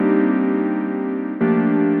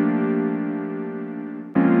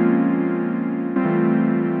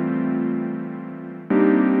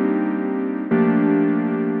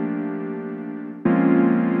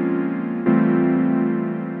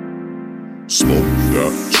Smoked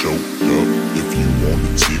up, choked up. If you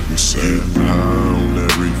wanna take me saying how,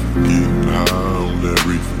 never forget, how,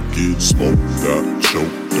 never forget. Smoked up,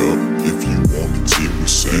 choked up. If you wanna take me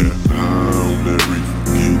saying how, never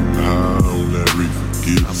forget, how, never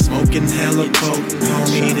forget. I'm smoking hella potent,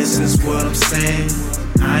 homie, this is what I'm saying.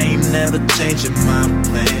 I ain't never changing my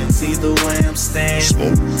plans, either way I'm staying.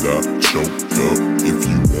 Smoked up, choked up. If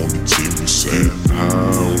you wanna take me saying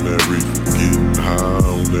how, never forget,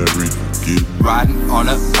 how, never forget. Riding on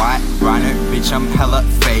a white rhino, bitch, I'm hella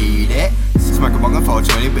faded. Smoke a bong on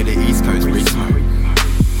 420 with the East Coast breeze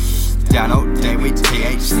smoke. Down all day with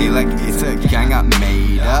THC like it's a gang I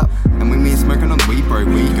made up. And when we smoking on weed, bro,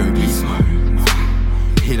 we go beast mode.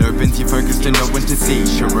 It opens your focus to know when to see.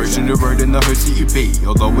 Corrosion to road and the host that you be.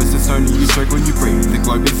 Although it's a stone you stroke when you breathe. The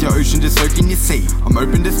globe is your ocean to soak in your sea. I'm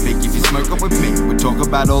open to speak if you smoke up with me. We'll talk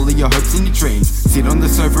about all of your hopes and your dreams. Sit on the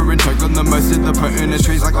sofa and choke on the most of the potent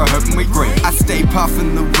trees like I hope and we green. I stay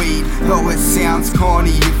puffing the weed, though it sounds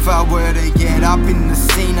corny. If I were to get up in the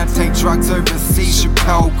scene, I'd take drugs overseas.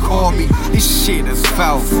 Chappelle call me. This shit has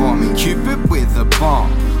fell for me. Cupid with a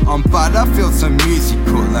bomb. But I feel so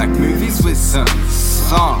musical, like movies with some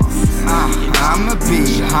songs. I'ma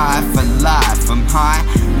be high for life. I'm high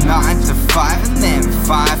 9 to 5 and then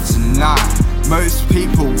 5 to 9. Most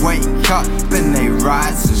people wake up and they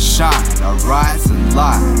rise and shine. I rise and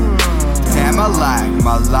lie. Damn, I like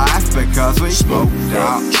my life because we smoked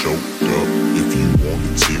out. Choked up. If you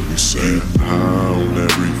wanna take me saying how, never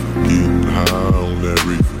forget, how,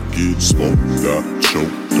 never forget. Smoked up,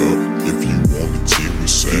 choked up. If you wanna take me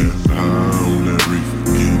saying how, never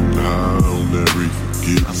forget, how, never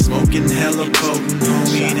forget. I'm smoking hella potent,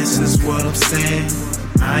 homie, this is what I'm saying.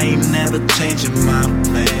 I ain't never changing my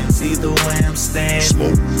plans, either way I'm staying.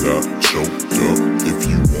 Smoked up, choked up. If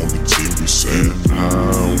you wanna take me saying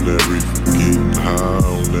how, never forget,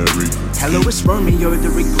 how, never forget. Hello, it's Romeo, the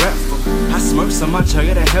regretful. I smoke so much, I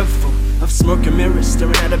got a head full of smoke and mirrors,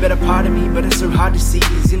 staring at a better part of me, but it's so hard to see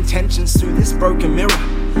his intentions through this broken mirror.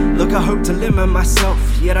 Look, I hope to limit myself,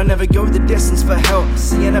 yet I never go the distance for help.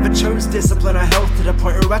 See, I never chose discipline or health to the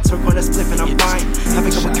point where I took on a spliff and I'm fine. Have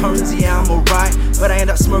a couple cones, yeah, I'm alright, but I end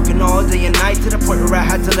up smoking all day and night to the point where I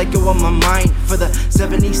had to let go of my mind for the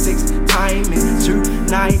 76th time in 2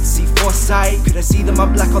 nights. See foresight, could I see that my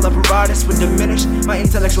black hole apparatus would diminish my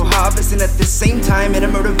intellectual harvest, and at the same time it'd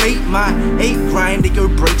motivate my 8 grind to go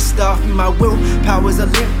break stuff. My willpower's a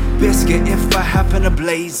limp biscuit if I happen to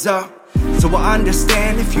blaze up. So I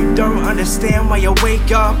understand if you don't understand why you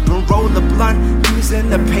wake up and roll the blunt using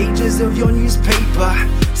the pages of your newspaper.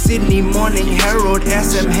 Sydney Morning Herald,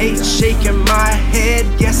 SMH, shaking my head.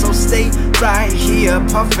 Guess I'll stay right here,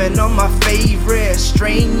 puffing on my favorite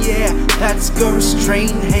strain. Yeah, that's Ghost Train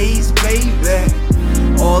Haze, baby.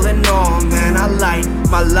 All in all, man, I like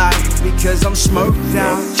my life because I'm smoked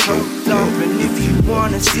out, choked up. And if you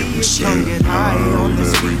wanna see it, come get high on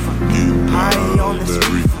this reefer, high on this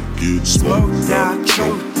reefer. Smoked out,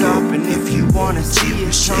 choked up, and if you wanna see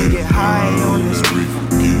it, come get high on this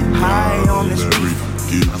reefer, high on this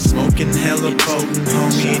reefer. I'm smoking hella potent,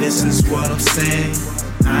 homie, this is what I'm saying.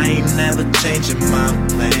 I ain't never changing my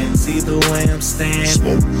plans, either way I'm staying.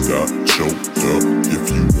 Smoked up, choked up.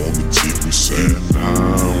 If you wanna take me saying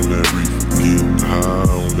how, never forget,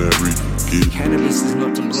 how, never forget. Cannabis is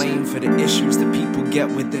not to blame for the issues that people get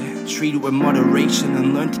with it. Treat it with moderation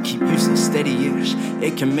and learn to keep using steady-ish.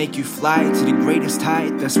 It can make you fly to the greatest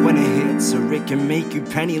height, that's when it hits. Or it can make you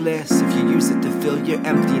penniless if you use it to fill your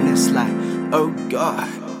emptiness like, oh God.